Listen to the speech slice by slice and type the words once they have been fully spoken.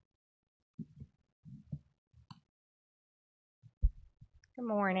Good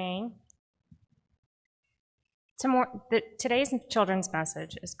morning. Today's children's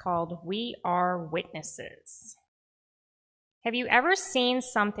message is called We Are Witnesses. Have you ever seen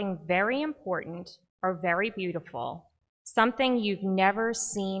something very important or very beautiful, something you've never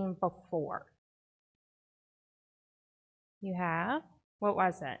seen before? You have? What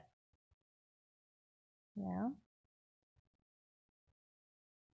was it? Yeah.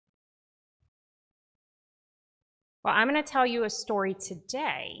 Well, I'm going to tell you a story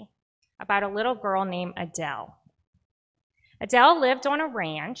today about a little girl named Adele. Adele lived on a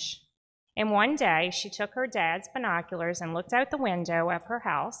ranch, and one day she took her dad's binoculars and looked out the window of her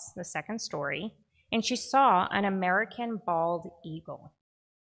house, the second story, and she saw an American bald eagle.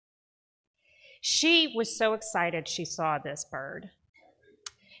 She was so excited she saw this bird.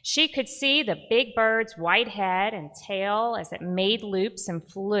 She could see the big bird's white head and tail as it made loops and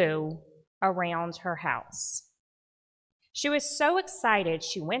flew around her house. She was so excited,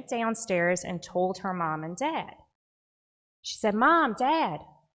 she went downstairs and told her mom and dad. She said, "Mom, Dad,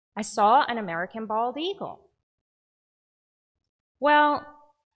 I saw an American bald eagle." Well,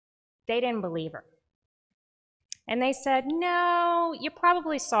 they didn't believe her. And they said, "No, you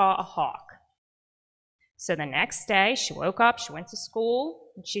probably saw a hawk." So the next day, she woke up, she went to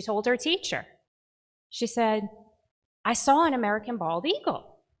school, and she told her teacher. She said, "I saw an American bald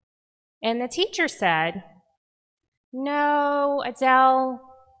eagle." And the teacher said, "No, Adele,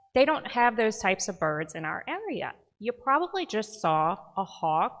 they don't have those types of birds in our area. You probably just saw a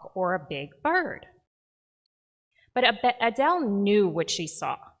hawk or a big bird." But Adele knew what she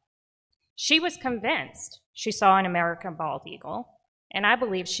saw. She was convinced she saw an American bald eagle, and I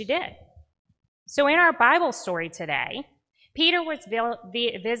believe she did. So in our Bible story today, Peter was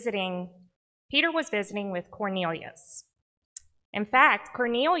visiting with Cornelius. In fact,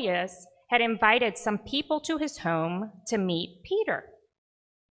 Cornelius had invited some people to his home to meet Peter.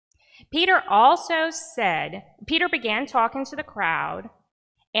 Peter began talking to the crowd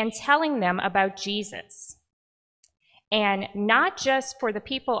and telling them about Jesus. And not just for the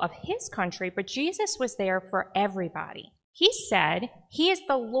people of his country, but Jesus was there for everybody. He said, "He is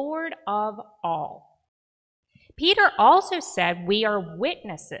the Lord of all." Peter also said, "We are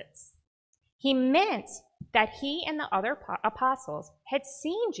witnesses." He meant that he and the other apostles had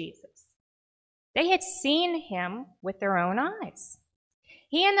seen Jesus. They had seen him with their own eyes.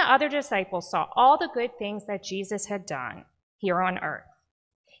 He and the other disciples saw all the good things that Jesus had done here on earth.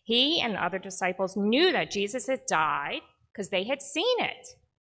 He and the other disciples knew that Jesus had died because they had seen it.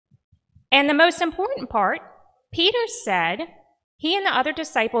 And the most important part, Peter said he and the other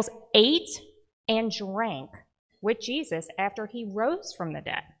disciples ate and drank with Jesus after he rose from the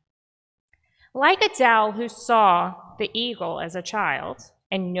dead. Like Adele, who saw the eagle as a child,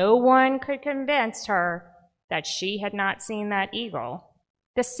 and no one could convince her that she had not seen that eagle,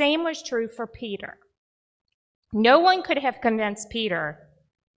 the same was true for Peter. No one could have convinced Peter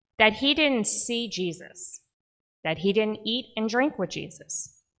that he didn't see Jesus, that he didn't eat and drink with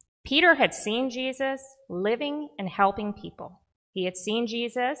Jesus. Peter had seen Jesus living and helping people. He had seen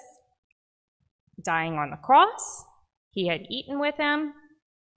Jesus dying on the cross. He had eaten with him.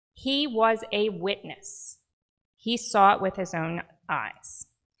 He was a witness. He saw it with his own eyes.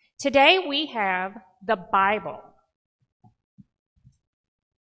 Today we have the Bible.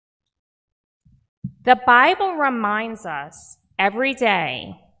 The Bible reminds us every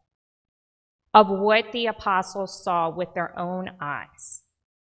day of what the apostles saw with their own eyes.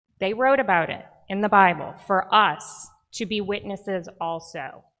 They wrote about it in the Bible for us to be witnesses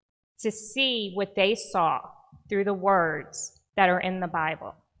also, to see what they saw through the words that are in the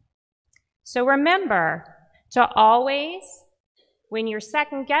Bible. So remember to always, when you're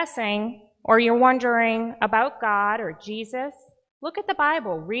second guessing or you're wondering about God or Jesus, look at the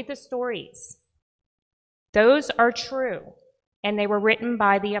Bible, read the stories. Those are true, and they were written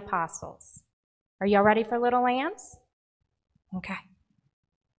by the apostles. Are y'all ready for Little Lambs? Okay.